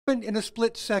happened in a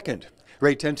split second.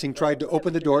 Ray Tensing tried to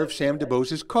open the door of Sam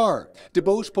DuBose's car.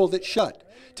 DuBose pulled it shut.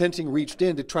 Tensing reached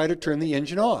in to try to turn the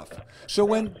engine off. So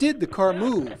when did the car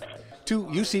move? Two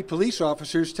UC police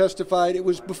officers testified it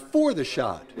was before the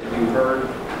shot. You heard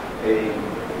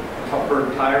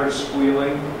heard tires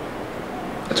squealing?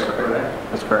 That's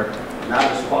correct. That's correct. That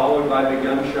was followed by the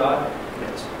gunshot?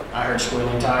 Yes. I heard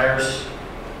squealing tires.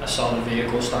 I saw the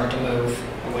vehicle start to move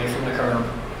away from the curb.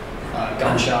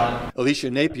 Gunshot. Alicia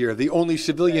Napier, the only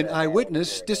civilian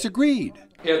eyewitness, disagreed.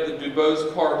 Had the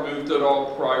DuBose car moved at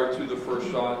all prior to the first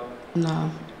shot?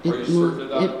 No. Are you certain of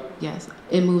that? Yes.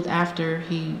 It moved after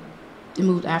he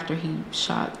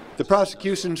shot. The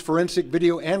prosecution's forensic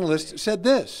video analyst said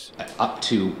this. Up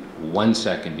to 1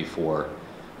 second before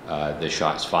the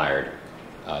shots fired,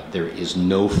 there is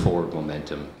no forward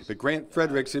momentum. But Grant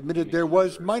Fredericks admitted there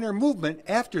was minor movement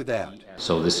after that.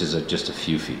 So this is just a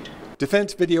few feet.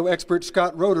 Defense video expert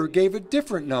Scott Roeder gave a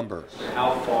different number.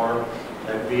 How far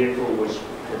that vehicle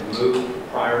had moved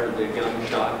prior to the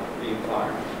gunshot being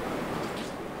fired?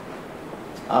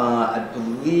 I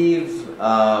believe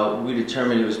we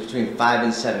determined it was between 5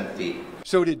 and 7 feet.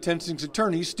 So did Tensing's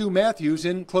attorney Stu Matthews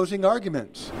in closing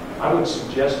arguments. I would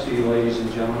suggest to you, ladies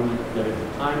and gentlemen, that at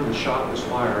the time the shot was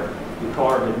fired, the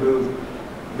car had moved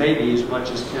maybe as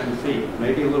much as 10 feet,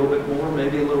 maybe a little bit more,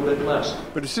 maybe a little bit less.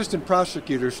 But Assistant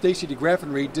Prosecutor Stacey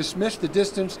DeGraffenreid dismissed the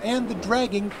distance and the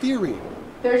dragging theory.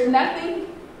 There's nothing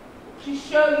to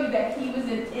show you that he was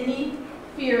in any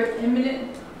fear of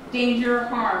imminent danger or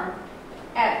harm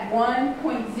at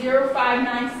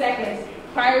 1.059 seconds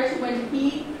prior to when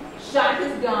he shot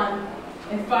his gun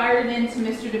and fired it into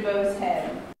Mr. DuBose's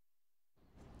head.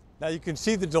 Now you can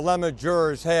see the dilemma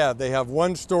jurors have. They have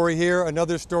one story here,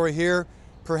 another story here.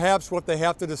 Perhaps what they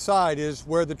have to decide is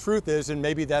where the truth is, and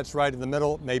maybe that's right in the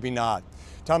middle, maybe not.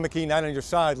 Tom McKee, 9 on your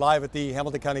side, live at the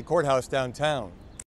Hamilton County Courthouse downtown.